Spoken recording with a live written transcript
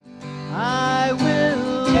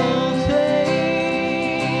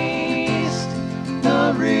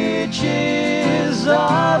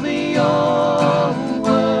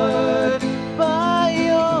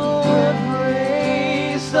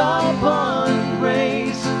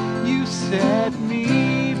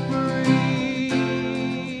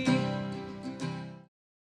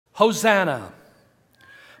Hosanna!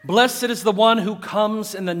 Blessed is the one who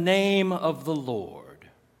comes in the name of the Lord.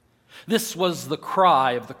 This was the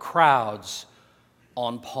cry of the crowds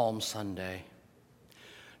on Palm Sunday.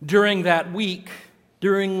 During that week,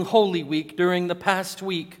 during Holy Week, during the past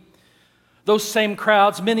week, those same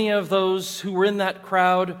crowds, many of those who were in that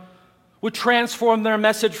crowd, would transform their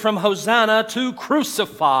message from Hosanna to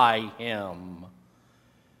crucify him.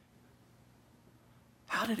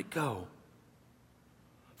 How did it go?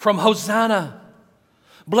 From Hosanna,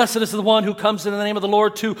 blessed is the one who comes in the name of the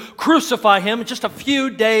Lord, to crucify him just a few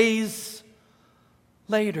days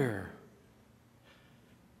later.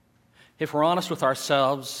 If we're honest with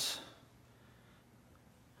ourselves,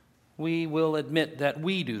 we will admit that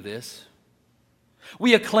we do this.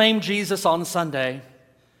 We acclaim Jesus on Sunday,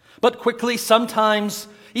 but quickly, sometimes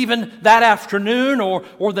even that afternoon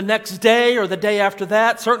or the next day or the day after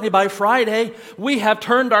that, certainly by Friday, we have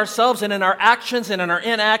turned ourselves, and in our actions and in our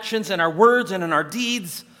inactions, in our words and in our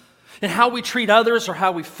deeds, in how we treat others or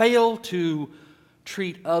how we fail to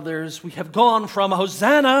treat others, we have gone from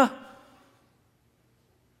Hosanna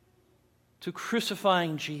to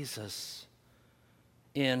crucifying Jesus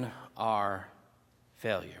in our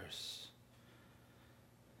failures.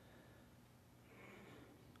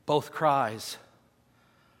 Both cries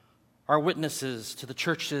are witnesses to the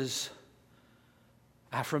church's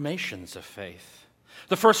affirmations of faith.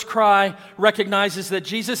 The first cry recognizes that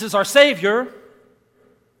Jesus is our Savior,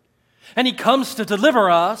 and He comes to deliver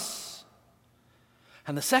us.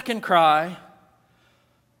 And the second cry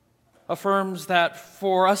affirms that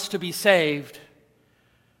for us to be saved,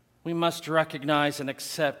 we must recognize and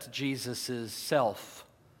accept Jesus' self-loving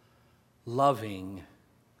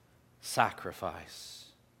sacrifice.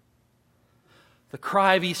 The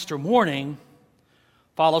cry of Easter morning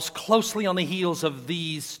follows closely on the heels of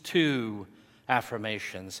these two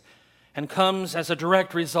affirmations and comes as a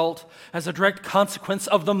direct result, as a direct consequence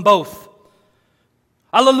of them both.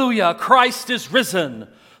 Alleluia, Christ is risen.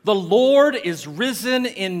 The Lord is risen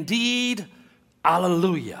indeed.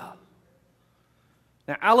 Alleluia.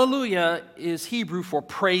 Now, alleluia is Hebrew for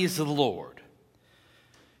praise of the Lord.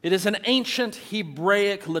 It is an ancient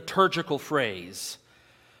Hebraic liturgical phrase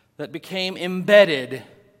that became embedded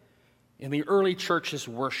in the early church's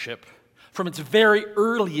worship from its very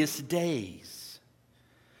earliest days.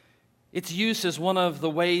 Its use is one of the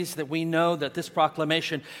ways that we know that this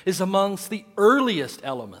proclamation is amongst the earliest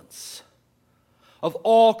elements of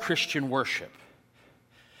all Christian worship.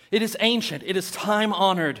 It is ancient, it is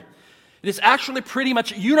time-honored, it is actually pretty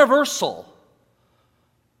much universal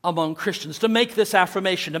among Christians to make this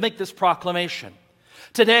affirmation, to make this proclamation.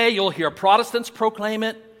 Today you'll hear Protestants proclaim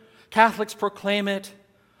it, Catholics proclaim it,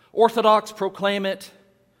 Orthodox proclaim it.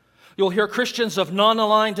 You'll hear Christians of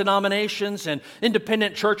non-aligned denominations and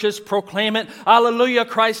independent churches proclaim it. Alleluia,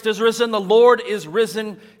 Christ is risen. The Lord is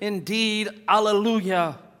risen indeed.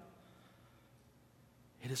 Alleluia.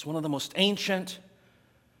 It is one of the most ancient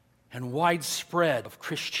and widespread of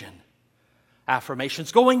Christian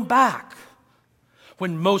affirmations, going back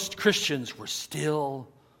when most Christians were still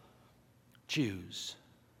Jews.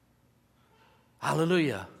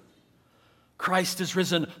 Alleluia. Christ is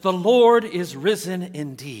risen. The Lord is risen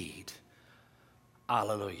indeed.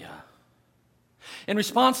 Alleluia. In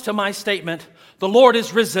response to my statement, the Lord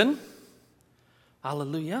is risen,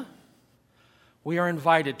 alleluia, we are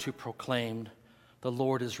invited to proclaim the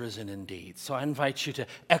Lord is risen indeed. So I invite you to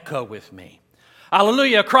echo with me.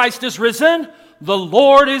 Alleluia, Christ is risen. The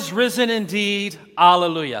Lord is risen indeed.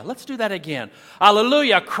 Alleluia. Let's do that again.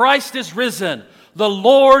 Alleluia, Christ is risen. The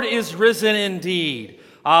Lord is risen indeed.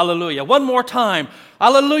 Alleluia. One more time.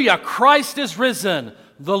 Alleluia, Christ is risen.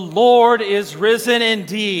 The Lord is risen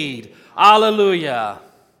indeed. Alleluia.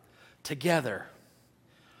 Together,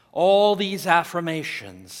 all these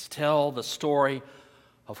affirmations tell the story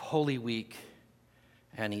of Holy Week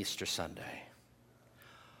and Easter Sunday.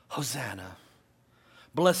 Hosanna.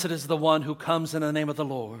 Blessed is the one who comes in the name of the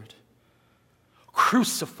Lord.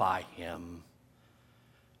 Crucify him.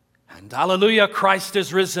 And alleluia, Christ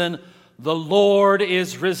is risen. The Lord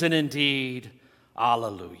is risen indeed.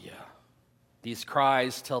 Alleluia. These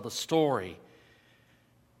cries tell the story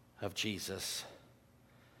of Jesus.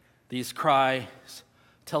 These cries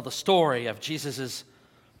tell the story of Jesus'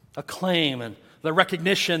 acclaim and the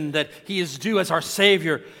recognition that he is due as our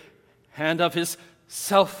Savior, and of his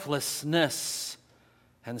selflessness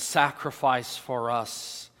and sacrifice for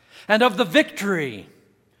us, and of the victory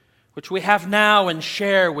which we have now and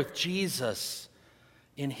share with Jesus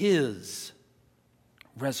in his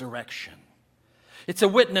resurrection. It's a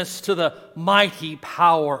witness to the mighty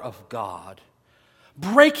power of God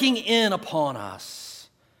breaking in upon us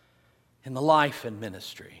in the life and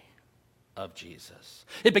ministry of Jesus.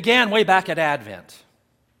 It began way back at Advent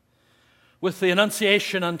with the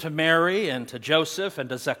annunciation unto Mary and to Joseph and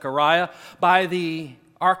to Zechariah by the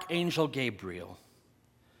archangel Gabriel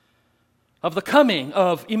of the coming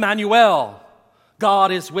of Emmanuel,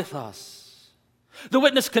 God is with us. The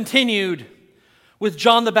witness continued with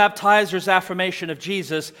John the Baptizer's affirmation of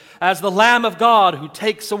Jesus as the Lamb of God who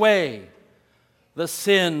takes away the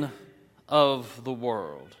sin of the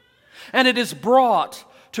world. And it is brought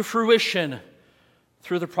to fruition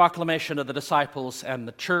through the proclamation of the disciples and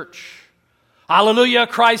the church. Hallelujah,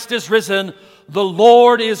 Christ is risen. The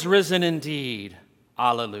Lord is risen indeed.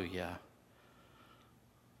 Hallelujah.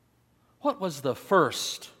 What was the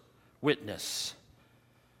first witness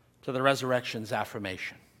to the resurrection's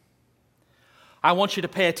affirmation? I want you to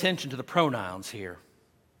pay attention to the pronouns here.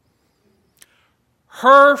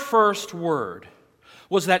 Her first word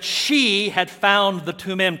was that she had found the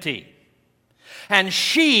tomb empty, and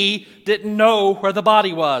she didn't know where the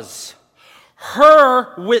body was.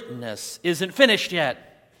 Her witness isn't finished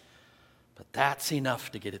yet, but that's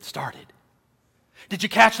enough to get it started. Did you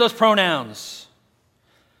catch those pronouns?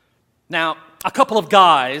 Now, a couple of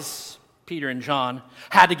guys, Peter and John,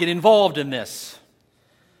 had to get involved in this.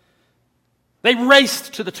 They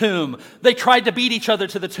raced to the tomb. They tried to beat each other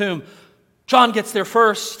to the tomb. John gets there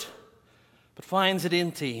first, but finds it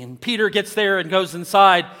empty. And Peter gets there and goes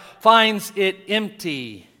inside, finds it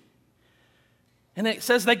empty. And it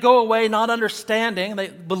says they go away not understanding,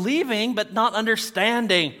 believing but not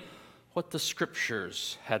understanding what the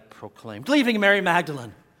Scriptures had proclaimed. Leaving Mary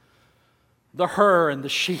Magdalene, the her and the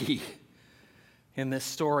she in this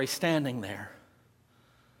story, standing there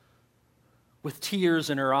with tears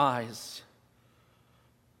in her eyes,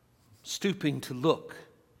 stooping to look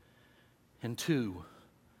into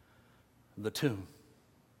the tomb.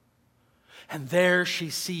 And there she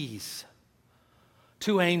sees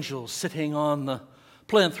two angels sitting on the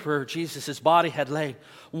plinth where Jesus' body had laid,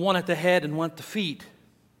 one at the head and one at the feet.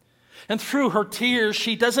 And through her tears,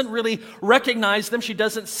 she doesn't really recognize them. She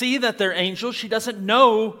doesn't see that they're angels. She doesn't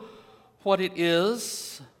know what it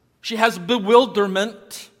is. She has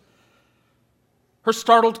bewilderment. Her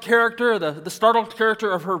startled character, the startled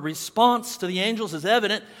character of her response to the angels is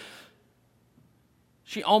evident.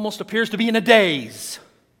 She almost appears to be in a daze.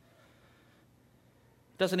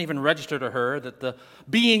 It doesn't even register to her that the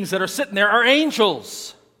beings that are sitting there are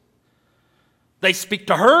angels. They speak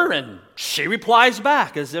to her and she replies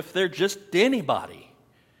back as if they're just anybody.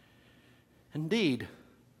 Indeed,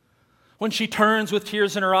 when she turns with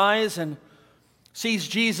tears in her eyes and sees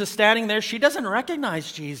Jesus standing there, she doesn't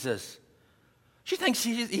recognize Jesus. She thinks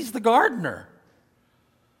he's the gardener.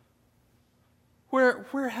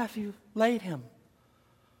 Where have you laid him?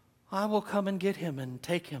 I will come and get him and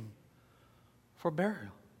take him for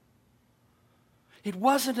burial. It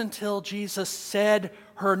wasn't until Jesus said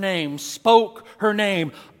her name, spoke her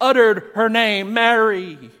name, uttered her name,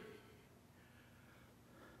 Mary,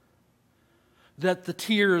 that the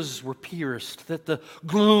tears were pierced, that the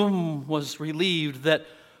gloom was relieved, that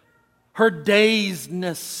her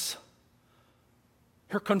dazedness,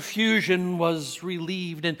 her confusion was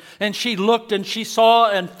relieved. And she looked and she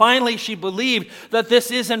saw and finally she believed that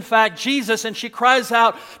this is in fact Jesus. And she cries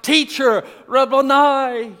out, "Teacher,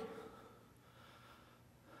 Rabboni!"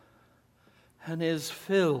 and is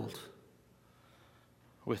filled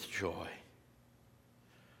with joy.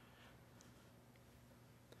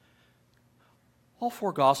 All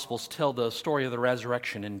four Gospels tell the story of the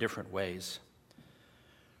resurrection in different ways.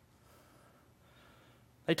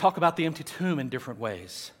 They talk about the empty tomb in different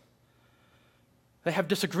ways. They have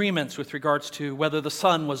disagreements with regards to whether the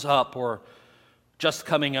sun was up or just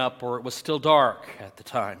coming up or it was still dark at the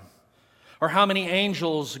time, or how many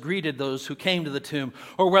angels greeted those who came to the tomb,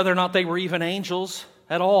 or whether or not they were even angels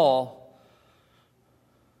at all.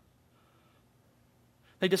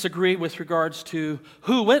 They disagree with regards to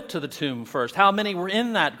who went to the tomb first. How many were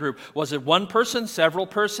in that group? Was it one person, several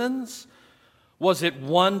persons? Was it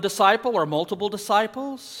one disciple or multiple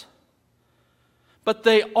disciples? But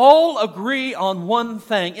they all agree on one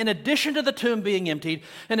thing. In addition to the tomb being emptied,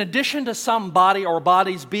 in addition to some body or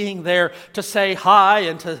bodies being there to say hi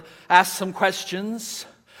and to ask some questions,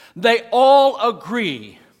 they all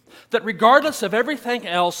agree that regardless of everything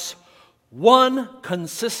else, one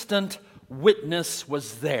consistent witness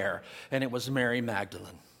was there, and it was Mary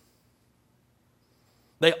Magdalene.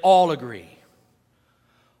 They all agree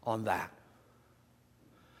on that.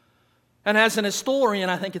 And as an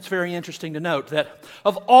historian, I think it's very interesting to note that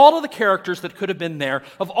of all of the characters that could have been there,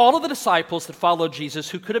 of all of the disciples that followed Jesus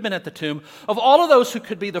who could have been at the tomb, of all of those who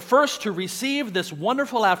could be the first to receive this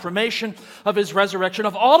wonderful affirmation of his resurrection,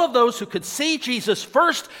 of all of those who could see Jesus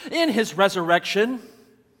first in his resurrection,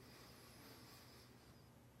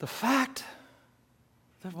 the fact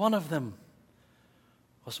that one of them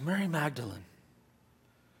was Mary Magdalene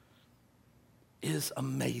is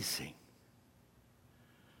amazing.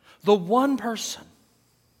 The one person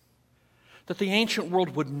that the ancient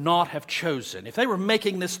world would not have chosen, if they were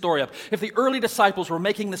making this story up, if the early disciples were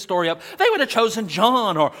making this story up, they would have chosen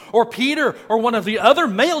John or Peter or one of the other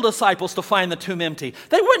male disciples to find the tomb empty.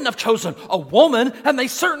 They wouldn't have chosen a woman, and they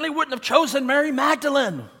certainly wouldn't have chosen Mary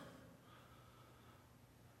Magdalene.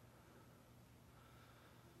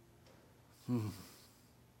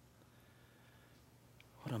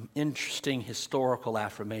 What an interesting historical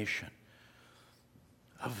affirmation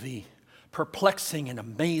of the perplexing and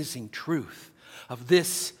amazing truth of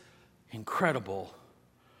this incredible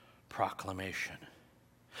proclamation.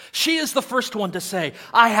 She is the first one to say,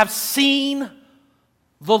 "I have seen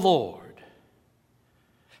the Lord."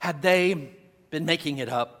 Had they been making it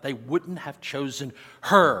up, they wouldn't have chosen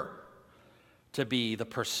her to be the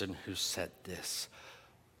person who said this.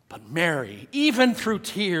 But Mary, even through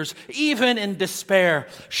tears, even in despair,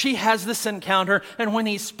 she has this encounter, and when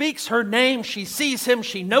he speaks her name, she sees him,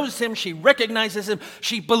 she knows him, she recognizes him,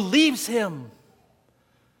 she believes him,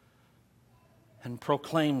 and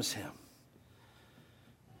proclaims him.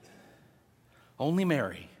 Only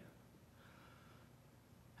Mary,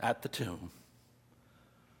 at the tomb,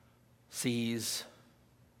 sees,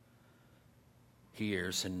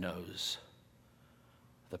 hears, and knows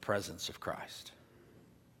the presence of Christ.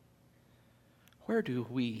 Where do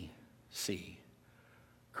we see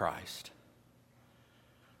Christ?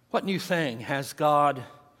 What new thing has God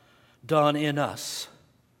done in us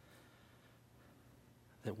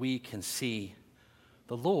that we can see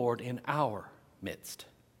the Lord in our midst?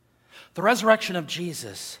 The resurrection of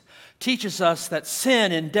Jesus teaches us that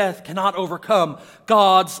sin and death cannot overcome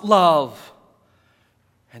God's love.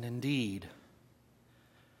 And indeed,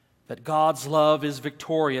 that God's love is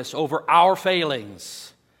victorious over our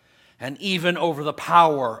failings and even over the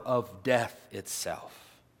power of death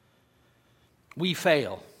itself. We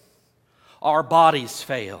fail. Our bodies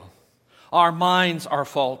fail. Our minds are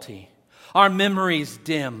faulty. Our memories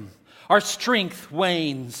dim. Our strength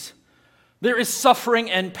wanes. There is suffering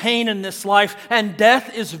and pain in this life, and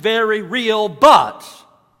death is very real, but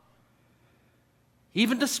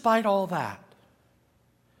even despite all that,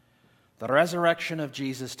 the resurrection of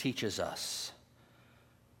Jesus teaches us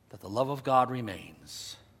that the love of God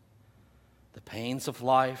remains. The pains of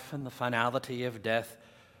life and the finality of death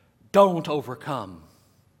don't overcome,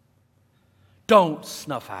 don't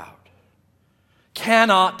snuff out,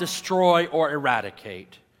 cannot destroy or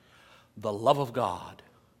eradicate the love of God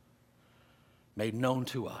made known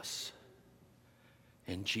to us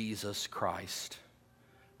in Jesus Christ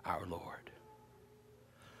our Lord.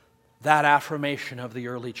 That affirmation of the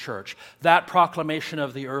early church, that proclamation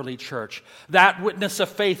of the early church, that witness of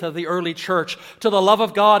faith of the early church to the love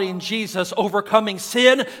of God in Jesus, overcoming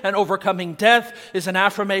sin and overcoming death, is an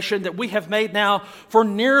affirmation that we have made now for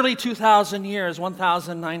nearly 2,000 years,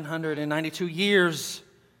 1,992 years,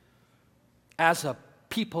 as a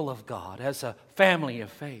people of God, as a family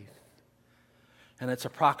of faith. And it's a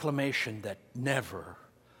proclamation that never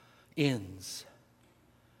ends.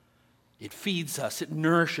 It feeds us, it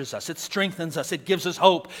nourishes us, it strengthens us, it gives us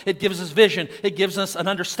hope, it gives us vision, it gives us an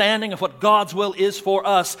understanding of what God's will is for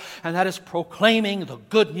us, and that is proclaiming the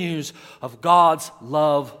good news of God's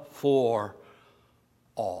love for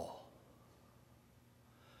all.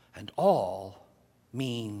 And all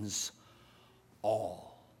means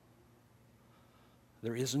all.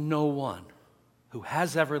 There is no one who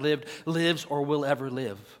has ever lived, lives, or will ever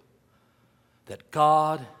live that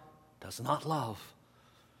God does not love,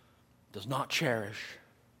 does not cherish,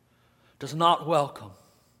 does not welcome,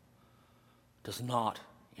 does not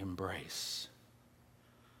embrace.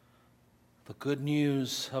 The good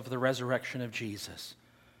news of the resurrection of Jesus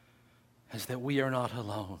is that we are not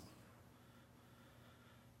alone.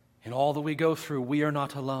 In all that we go through, we are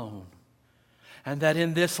not alone. And that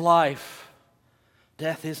in this life,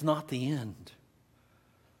 death is not the end,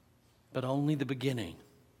 but only the beginning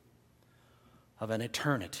of an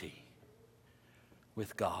eternity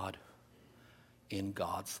with God in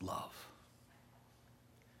God's love.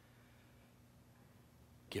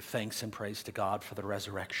 Give thanks and praise to God for the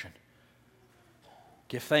resurrection.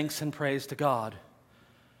 Give thanks and praise to God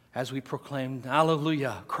as we proclaim,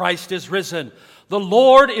 Hallelujah, Christ is risen. The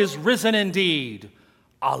Lord is risen indeed.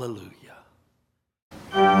 Alleluia.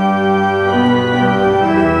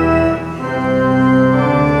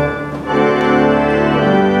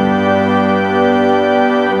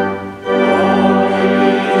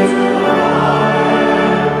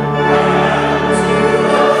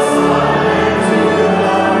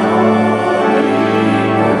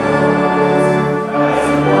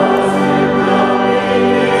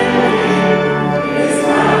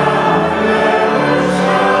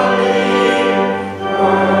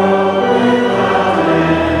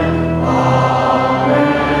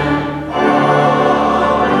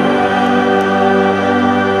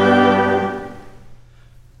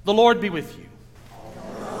 The Lord be with you.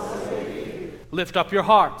 Lift up your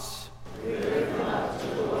hearts.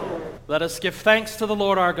 Let us give thanks to the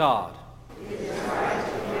Lord our God.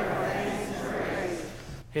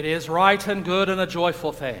 It is right and good and a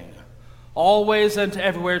joyful thing, always and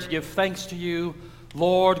everywhere to give thanks to you,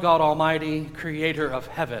 Lord God Almighty, creator of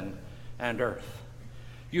heaven and earth.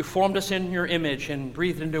 You formed us in your image and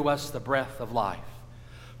breathed into us the breath of life.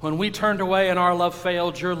 When we turned away and our love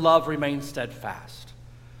failed, your love remained steadfast.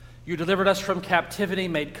 You delivered us from captivity,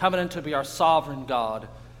 made covenant to be our sovereign God,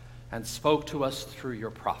 and spoke to us through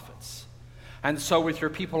your prophets. And so with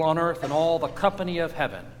your people on earth and all the company of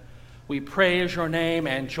heaven, we praise your name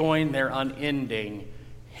and join their unending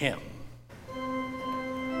hymn.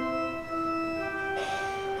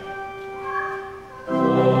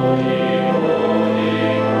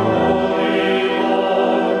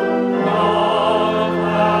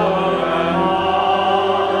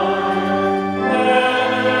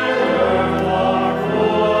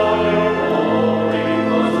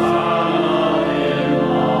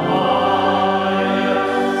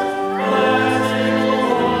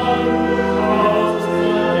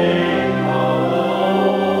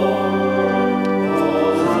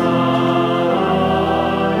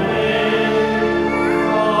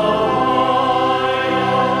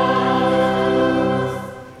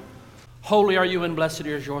 Holy are you and blessed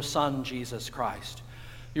is your Son, Jesus Christ.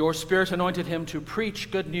 Your Spirit anointed him to preach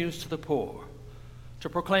good news to the poor, to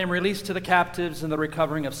proclaim release to the captives and the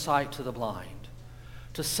recovering of sight to the blind,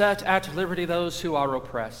 to set at liberty those who are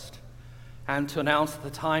oppressed, and to announce that the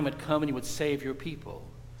time had come and you would save your people.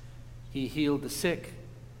 He healed the sick,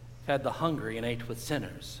 fed the hungry, and ate with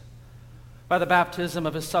sinners. By the baptism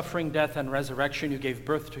of his suffering, death, and resurrection, you gave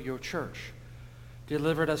birth to your church,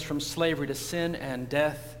 delivered us from slavery to sin and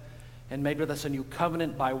death, and made with us a new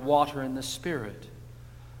covenant by water and the Spirit.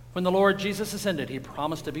 When the Lord Jesus ascended, he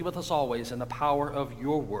promised to be with us always in the power of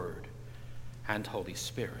your word and Holy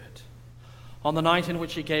Spirit. On the night in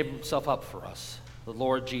which he gave himself up for us, the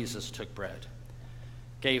Lord Jesus took bread,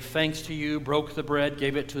 gave thanks to you, broke the bread,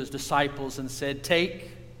 gave it to his disciples, and said,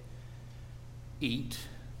 "Take, eat.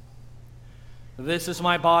 This is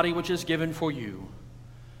my body which is given for you.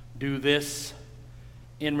 Do this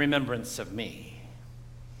in remembrance of me."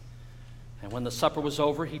 And when the supper was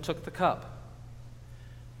over, he took the cup,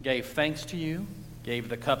 gave thanks to you, gave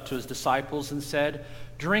the cup to his disciples, and said,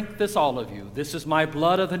 "Drink this, all of you. This is my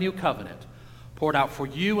blood of the new covenant, poured out for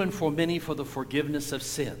you and for many for the forgiveness of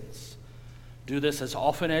sins. Do this as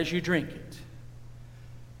often as you drink it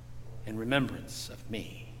in remembrance of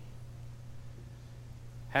me."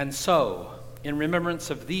 And so, in remembrance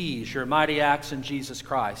of these, your mighty acts in Jesus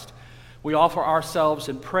Christ, we offer ourselves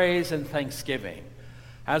in praise and thanksgiving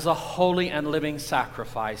as a holy and living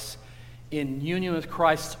sacrifice in union with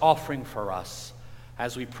Christ's offering for us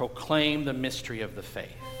as we proclaim the mystery of the faith.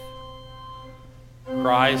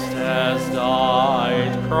 Christ has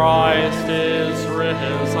died, Christ is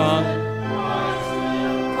risen,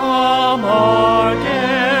 come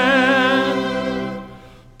again.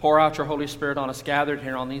 Pour out your Holy Spirit on us gathered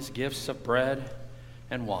here on these gifts of bread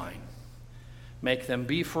and wine. Make them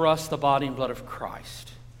be for us the body and blood of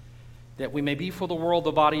Christ, that we may be for the world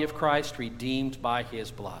the body of Christ, redeemed by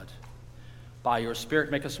his blood. By your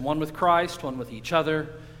Spirit, make us one with Christ, one with each other,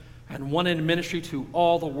 and one in ministry to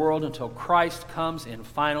all the world until Christ comes in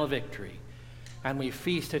final victory, and we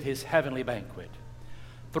feast at his heavenly banquet.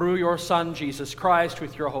 Through your Son, Jesus Christ,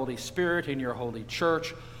 with your Holy Spirit in your holy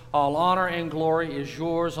church, all honor and glory is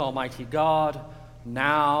yours, Almighty God,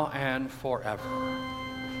 now and forever.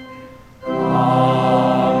 Amen.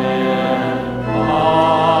 Amen. Amen.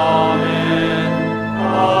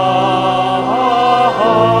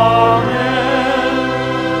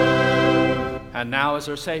 And now, as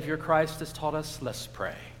our Savior Christ has taught us, let's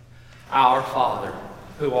pray. Our Father,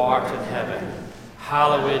 who art in heaven,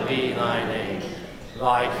 hallowed be thy name.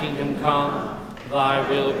 Thy kingdom come, thy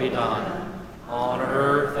will be done, on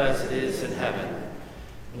earth as it is in heaven.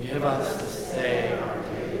 Give us this day our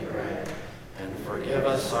daily bread, and forgive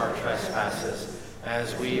us our trespasses,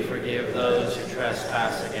 as we forgive those who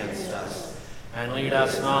trespass against us. And lead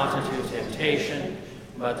us not into temptation,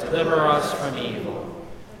 but deliver us from evil.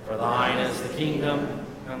 For thine is the kingdom,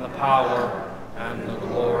 and the power, and the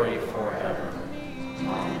glory forever.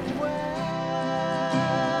 Amen.